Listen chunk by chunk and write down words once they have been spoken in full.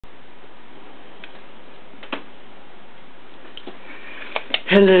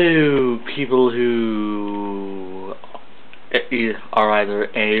Hello, people who are either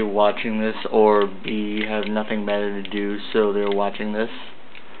A, watching this, or B, have nothing better to do, so they're watching this.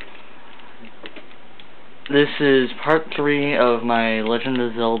 This is part 3 of my Legend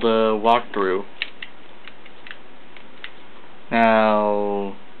of Zelda walkthrough.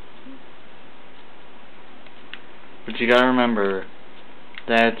 Now, but you gotta remember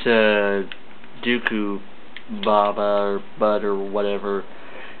that Dooku Baba or Bud or whatever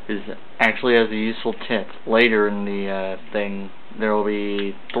actually has a useful tip. Later in the thing, there will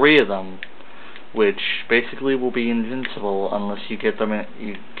be 3 of them, which basically will be invincible unless you get them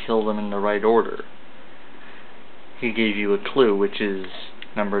you kill them in the right order. He gave you a clue, which is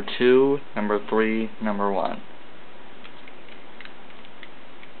number 2, number 3, number 1.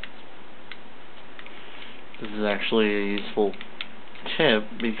 This is actually a useful tip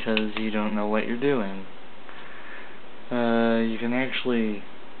because you don't know what you're doing. You can actually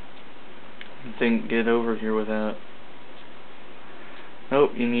get over here without... Nope,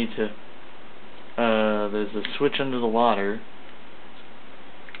 you need to... there's a switch under the water,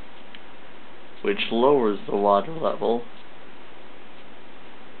 which lowers the water level.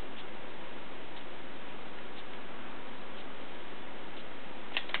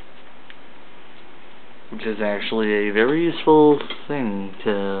 Which is actually a very useful thing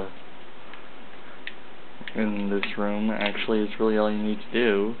in this room. Actually, it's really all you need to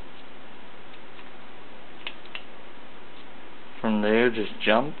do. From there, just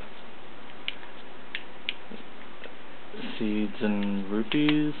jump. Seeds and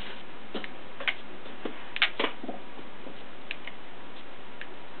rupees.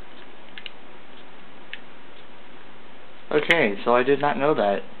 Okay, so I did not know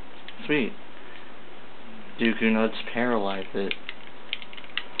that. Sweet. Dooku Nuts paralyze it.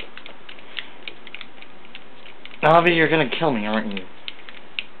 Navi, you're gonna kill me, aren't you?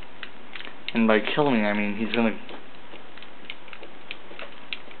 And by kill me, I mean he's gonna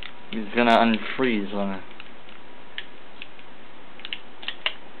unfreeze when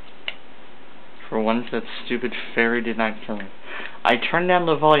For once, that stupid fairy did not kill me. I turned down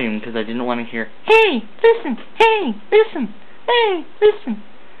the volume because I didn't want to hear, "Hey, listen! Hey, listen! Hey, listen!"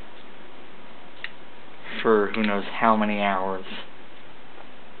 for who knows how many hours.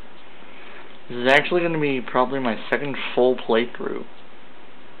 This is actually going to be probably my second full playthrough.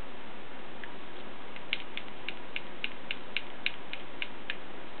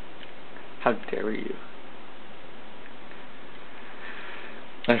 How dare you.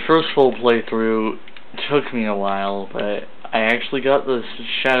 My first full playthrough took me a while, but I actually got the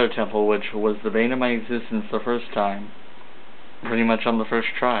Shadow Temple, which was the bane of my existence the first time. Pretty much on the first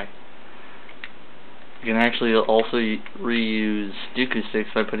try. You can actually also reuse Dooku sticks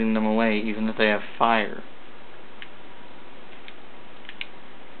by putting them away, even if they have fire.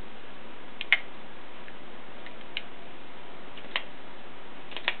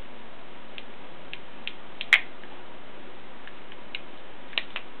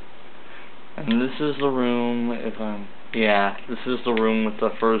 And this is the room, this is the room with the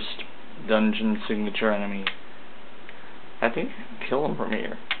first dungeon signature enemy. I think I can kill him from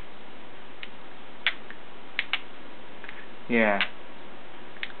here. Yeah.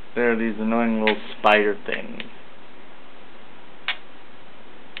 There are these annoying little spider things.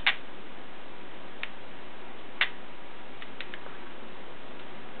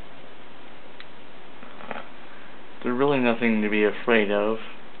 They're really nothing to be afraid of,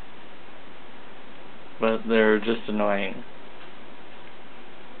 but they're just annoying.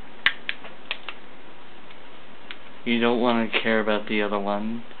 You don't want to care about the other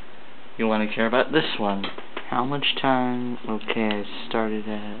one. You want to care about this one. How much time? Okay, I started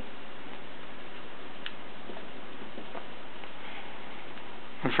at...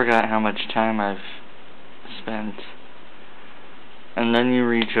 I forgot how much time I've spent. And then you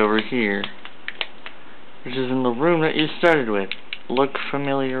reach over here, which is in the room that you started with. Look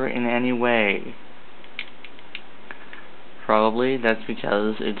familiar in any way? Probably that's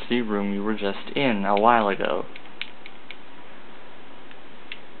because it's the room you were just in a while ago.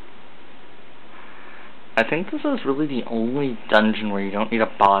 I think this is really the only dungeon where you don't need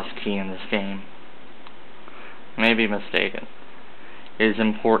a boss key in this game. I may be mistaken. It is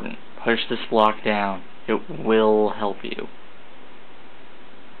important. Push this block down. It will help you.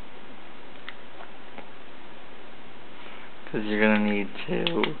 Because you're going to need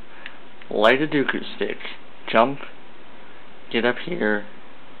to light a Dooku stick, jump, get up here,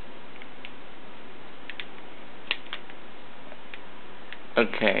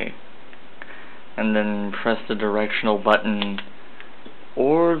 okay, and then press the directional button,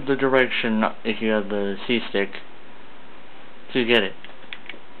 or the direction if you have the C stick, to get it.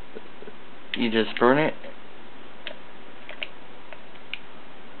 you just burn it.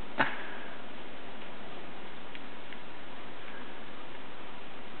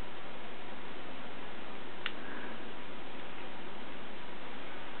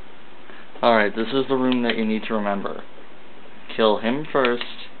 Alright, this is the room that you need to remember. Kill him first,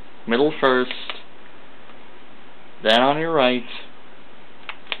 middle first, then on your right,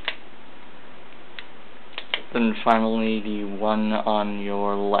 then finally the one on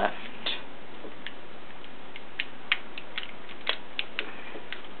your left.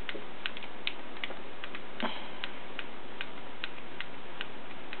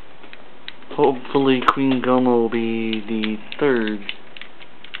 Hopefully Queen Gohma will be the third.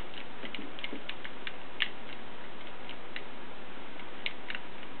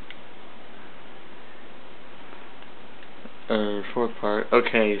 Or fourth part.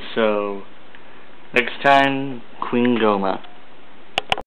 Okay, so next time, Queen Gohma.